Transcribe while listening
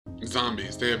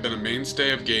Zombies. They have been a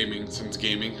mainstay of gaming since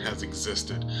gaming has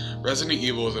existed. Resident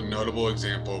Evil is a notable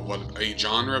example of what a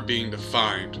genre being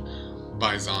defined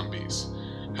by zombies.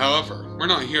 However, we're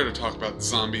not here to talk about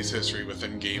zombies' history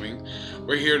within gaming.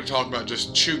 We're here to talk about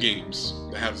just 2 games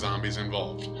that have zombies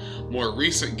involved. More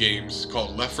recent games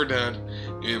called Left 4 Dead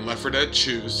and Left 4 Dead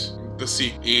Choose, the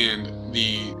sequel, and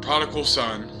the prodigal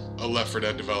son of Left 4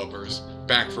 Dead developers,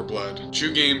 Back 4 Blood.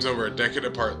 2 games over a decade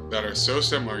apart that are so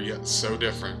similar yet so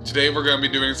different. Today we're going to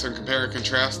be doing some compare and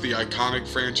contrast the iconic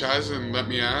franchises, and let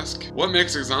me ask, what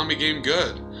makes a zombie game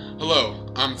good?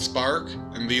 Hello, I'm Spark,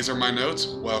 and these are my notes.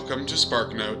 Welcome to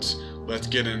Spark Notes. Let's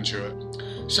get into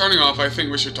it. Starting off, I think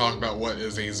we should talk about what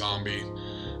is a zombie.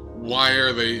 Why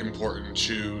are they important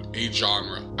to a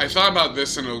genre? I thought about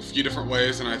this in a few different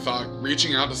ways, and I thought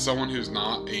reaching out to someone who's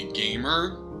not a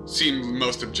gamer seemed the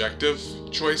most objective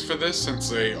choice for this, since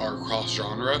they are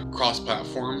cross-genre,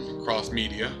 cross-platform,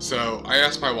 cross-media. So I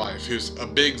asked my wife, who's a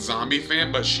big zombie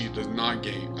fan, but she does not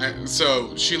game.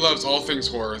 So she loves all things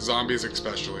horror, zombies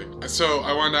especially. So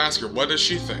I wanted to ask her, what does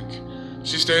she think?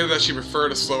 She stated that she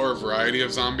preferred a slower variety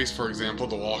of zombies, for example,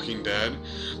 The Walking Dead,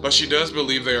 but she does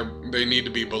believe they need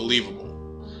to be believable.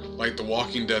 Like The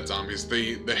Walking Dead zombies,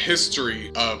 the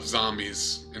history of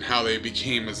zombies and how they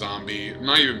became a zombie,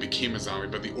 not even became a zombie,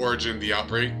 but the origin, the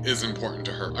outbreak, is important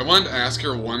to her. I wanted to ask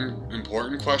her one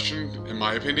important question, in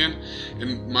my opinion,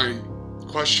 and my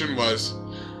question was,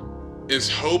 is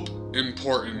hope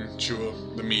important to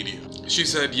the media? She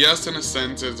said, yes, in a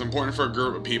sense, it's important for a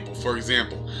group of people. For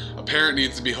example, a parent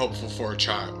needs to be hopeful for a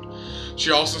child.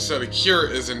 She also said a cure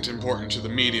isn't important to the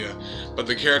media, but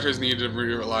the characters need to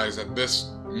realize that this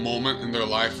moment in their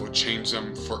life will change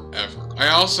them forever. I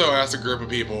also asked a group of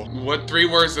people, what 3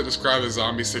 words that describe a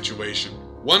zombie situation?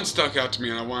 One stuck out to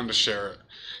me and I wanted to share it.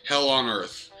 Hell on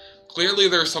earth. Clearly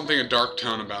there's something a dark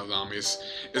tone about zombies.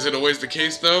 Is it always the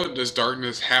case though? Does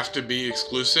darkness have to be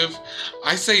exclusive?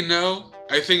 I say no.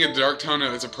 I think a dark tone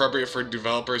is appropriate for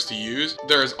developers to use.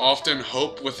 There is often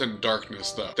hope within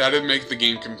darkness though. That would make the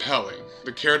game compelling.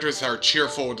 The characters are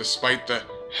cheerful despite the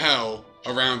hell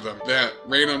around them. That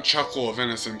random chuckle of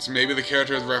innocence. Maybe the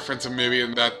characters reference a movie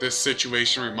that this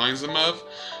situation reminds them of,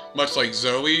 much like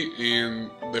Zoe in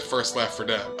the first Left 4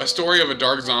 Dead. A story of a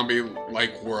dark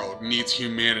zombie-like world needs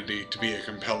humanity to be a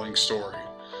compelling story.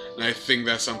 And I think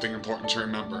that's something important to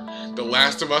remember. The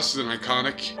Last of Us is an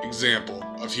iconic example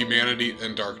of humanity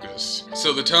and darkness.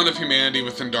 So the tone of humanity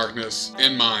within darkness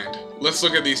in mind. Let's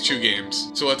look at these 2 games.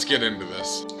 So let's get into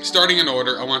this. Starting in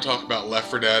order, I want to talk about Left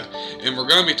 4 Dead, and we're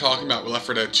going to be talking about Left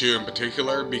 4 Dead 2 in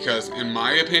particular because, in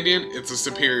my opinion, it's a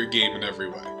superior game in every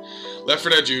way. Left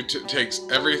 4 Dead 2 takes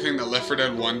everything that Left 4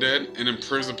 Dead 1 did and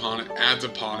improves upon it, adds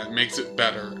upon it, makes it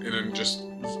better, and then just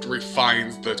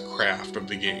refines the craft of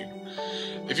the game.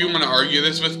 If you want to argue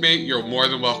this with me, you're more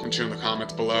than welcome to in the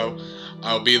comments below.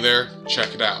 I'll be there.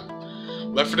 Check it out.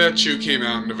 Left 4 Dead 2 came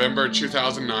out in November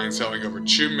 2009, selling over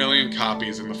 2 million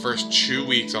copies in the first 2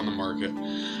 weeks on the market.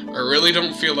 I really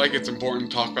don't feel like it's important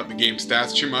to talk about the game's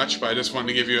stats too much, but I just wanted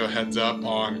to give you a heads up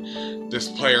on this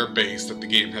player base that the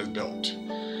game has built.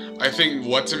 I think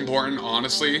what's important,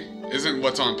 honestly, isn't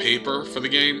what's on paper for the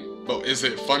game, but is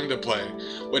it fun to play?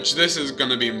 Which this is going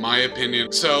to be my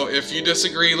opinion. So if you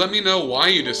disagree, let me know why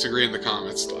you disagree in the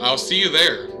comments. I'll see you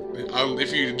there.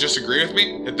 If you disagree with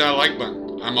me, hit that like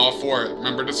button. I'm all for it.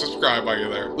 Remember to subscribe while you're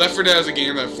there. Left 4 Dead is a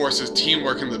game that forces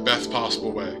teamwork in the best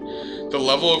possible way. The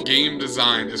level of game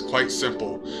design is quite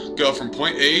simple. Go from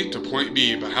point A to point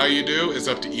B, but how you do is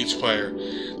up to each player.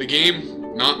 The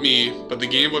game, not me, but the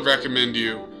game would recommend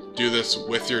you do this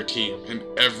with your team in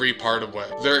every part of way.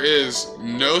 There is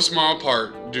no small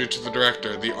part due to the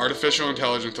director, the artificial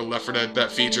intelligence of Left 4 Dead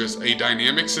that features a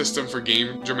dynamic system for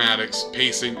game dramatics,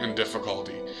 pacing, and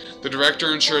difficulty. The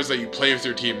director ensures that you play with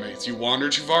your teammates. You wander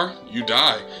too far? You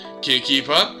die. Can't keep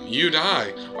up? You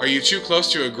die. Are you too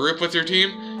close to a group with your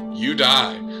team? You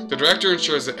die. The director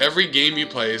ensures that every game you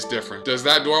play is different. Does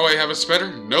that doorway have a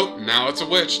spitter? Nope, now it's a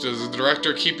witch. Does the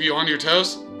director keep you on your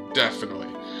toes? Definitely.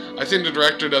 I think the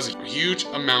director does a huge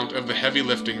amount of the heavy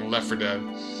lifting in Left 4 Dead,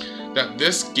 that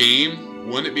this game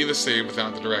wouldn't be the same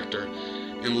without the director,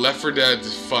 and Left 4 Dead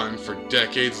is fun for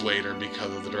decades later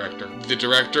because of the director. The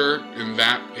director and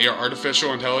that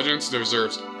artificial intelligence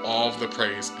deserves all of the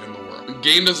praise in the world.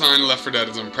 Game design in Left 4 Dead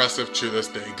is impressive to this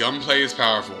day. Gunplay is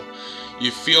powerful. You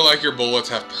feel like your bullets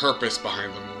have purpose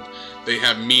behind them. They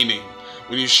have meaning.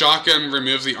 When you shotgun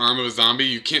removes the arm of a zombie,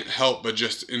 you can't help but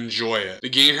just enjoy it. The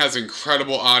game has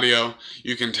incredible audio.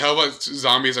 You can tell what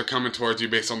zombies are coming towards you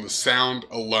based on the sound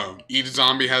alone. Each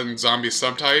zombie has zombie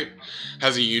subtype,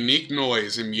 has a unique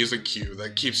noise and music cue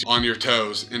that keeps you on your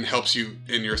toes and helps you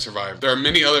in your survival. There are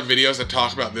many other videos that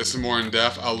talk about this more in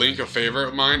depth. I'll link a favorite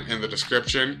of mine in the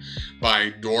description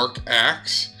by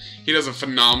Dorkaxe. He does a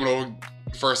phenomenal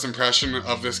first impression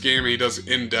of this game, and he does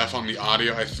in-depth on the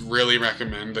audio. I really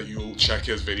recommend that you check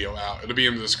his video out. It'll be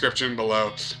in the description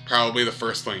below, probably the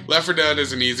first link. Left 4 Dead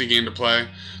is an easy game to play.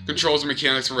 Controls and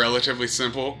mechanics are relatively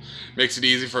simple. Makes it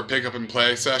easy for pick up and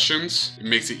play sessions. It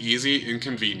makes it easy and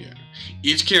convenient.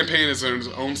 Each campaign is its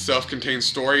own self-contained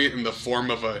story in the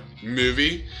form of a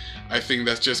movie. I think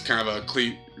that's just kind of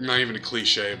a not even a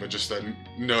cliche, but just a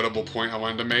notable point I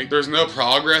wanted to make. There's no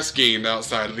progress gained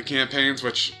outside of the campaigns,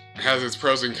 which has its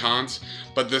pros and cons,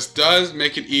 but this does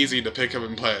make it easy to pick up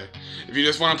and play. If you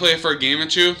just want to play it for a game or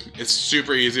two, it's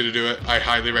super easy to do it. I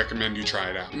highly recommend you try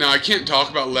it out. Now, I can't talk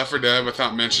about Left 4 Dead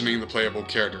without mentioning the playable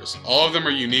characters. All of them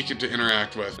are unique to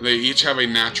interact with. They each have a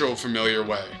natural, familiar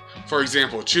way. For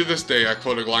example, to this day, I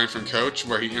quote a line from Coach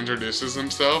where he introduces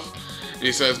himself, and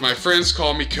he says, "My friends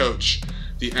call me Coach."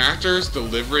 The actor's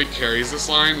delivery carries this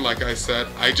line. Like I said,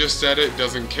 I just said it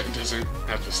doesn't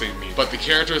have the same meaning, but the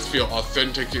characters feel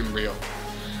authentic and real.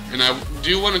 And I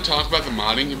do want to talk about the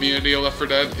modding community of Left 4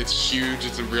 Dead. It's huge.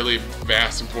 It's a really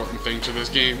vast, important thing to this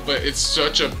game, but it's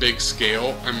such a big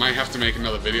scale. I might have to make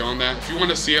another video on that. If you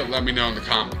want to see it, let me know in the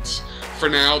comments. For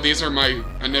now, these are my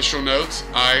initial notes.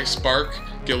 I, Spark,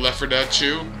 give Left 4 Dead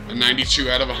 2 a 92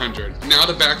 out of 100. Now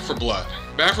to Back 4 Blood.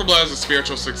 Back 4 Blood is a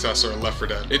spiritual successor of Left 4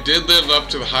 Dead. It did live up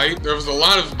to the hype. There was a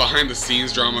lot of behind the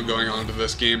scenes drama going on to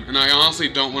this game, and I honestly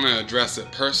don't want to address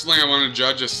it. Personally, I want to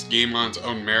judge this game on its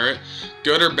own merit.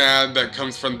 Good or bad that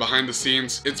comes from behind the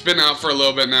scenes. It's been out for a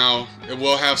little bit now. It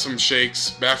will have some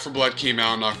shakes. Back 4 Blood came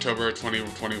out in October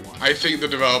 2021. I think the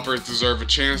developers deserve a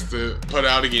chance to put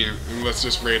out a game, and let's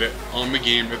just rate it on the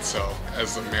game itself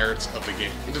as the merits of the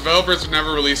game. The developers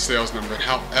never released sales number.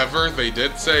 However, they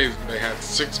did say they had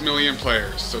 6 million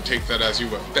players, so take that as you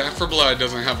will. Back 4 Blood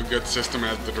doesn't have a good system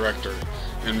as the director,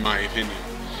 in my opinion.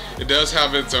 It does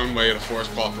have its own way to force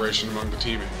cooperation among the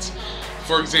teammates.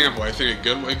 For example, I think a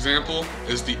good example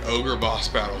is the ogre boss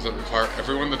battles that require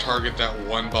everyone to target that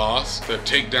one boss to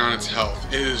take down its health.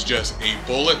 It is just a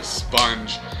bullet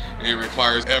sponge, and it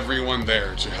requires everyone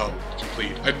there to help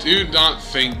complete. I do not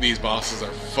think these bosses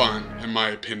are fun, in my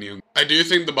opinion. I do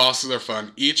think the bosses are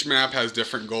fun. Each map has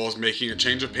different goals, making a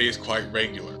change of pace quite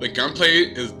regular. The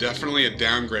gunplay is definitely a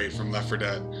downgrade from Left 4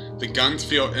 Dead. The guns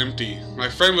feel empty. My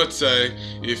friend would say,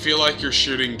 you feel like you're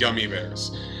shooting gummy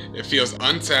bears. It feels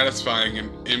unsatisfying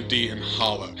and empty and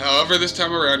hollow. However, this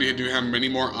time around you do have many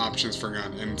more options for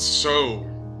gun, and so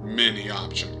many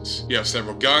options. You have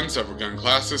several guns, several gun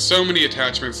classes, so many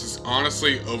attachments. It's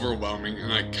honestly overwhelming,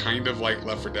 and I kind of like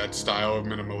Left 4 Dead style of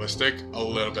minimalistic a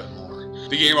little bit more.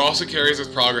 The game also carries its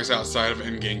progress outside of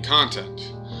in-game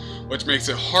content, which makes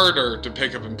it harder to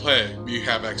pick up and play. You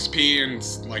have XP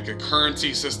and like a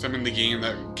currency system in the game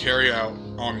that carry out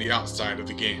on the outside of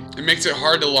the game. It makes it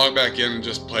hard to log back in and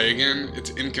just play again. It's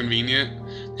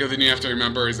inconvenient, because then you have to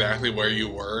remember exactly where you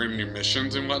were in your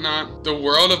missions and whatnot. The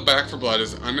world of Back 4 Blood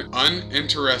is an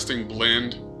uninteresting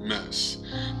blend mess.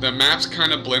 The maps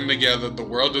kind of blend together, the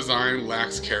world design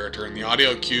lacks character, and the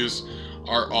audio cues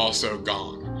are also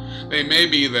gone. They may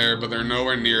be there, but they're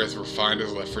nowhere near as refined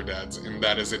as Left 4 Dead's, and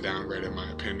that is a downgrade in my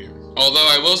opinion. Although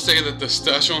I will say that the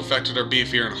special infected are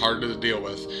beefier and harder to deal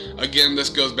with. Again, this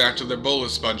goes back to their bullet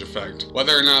sponge effect.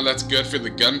 Whether or not that's good for the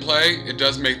gunplay, it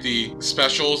does make the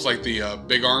specials, like the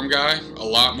big arm guy, a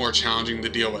lot more challenging to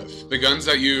deal with. The guns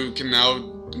that you can now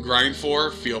grind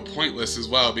for feel pointless as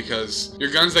well, because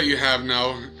your guns that you have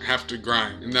now have to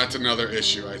grind, and that's another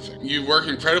issue. I think you work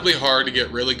incredibly hard to get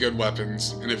really good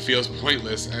weapons, and it feels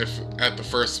pointless if at the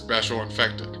first special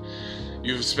infected.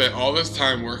 You've spent all this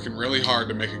time working really hard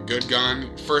to make a good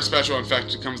gun. First special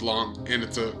infected comes along, and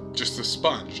it's just a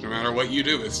sponge. No matter what you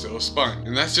do, it's still a sponge,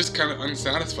 and that's just kind of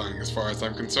unsatisfying as far as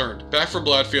I'm concerned. Back 4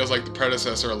 Blood feels like the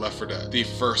predecessor of Left 4 Dead, the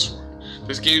first one.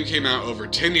 This game came out over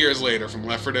 10 years later from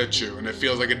Left 4 Dead 2, and it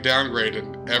feels like a downgrade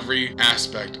in every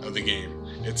aspect of the game.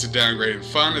 It's a downgrade in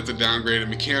fun, it's a downgrade in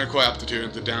mechanical aptitude,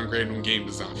 it's a downgrade in game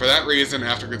design. For that reason,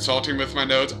 after consulting with my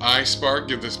notes, I, Spark,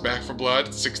 give this Back 4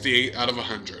 Blood 68 out of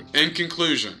 100. In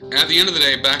conclusion, at the end of the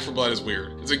day, Back 4 Blood is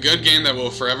weird. It's a good game that will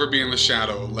forever be in the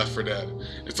shadow of Left 4 Dead.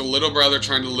 It's a little brother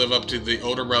trying to live up to the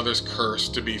older brother's curse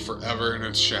to be forever in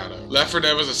its shadow. Left 4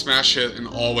 Dead was a smash hit in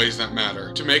all ways that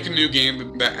matter. To make a new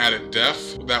game that added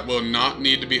depth, that will not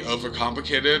need to be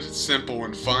overcomplicated, simple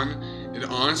and fun, It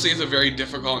honestly is a very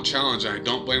difficult challenge, and I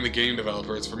don't blame the game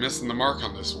developers for missing the mark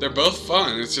on this one. They're both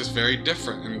fun, it's just very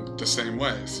different in the same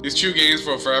ways. These two games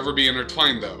will forever be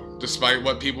intertwined though. Despite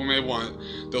what people may want,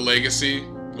 the legacy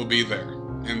will be there,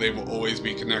 and they will always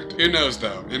be connected. Who knows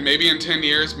though, and maybe in 10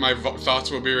 years my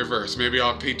thoughts will be reversed. Maybe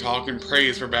I'll be talking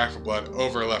praise for Back 4 Blood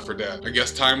over Left 4 Dead. I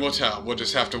guess time will tell. We'll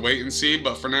just have to wait and see,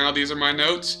 but for now these are my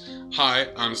notes. Hi,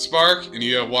 I'm Spark, and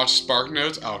you have watched Spark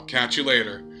Notes. I'll catch you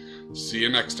later. See you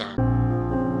next time.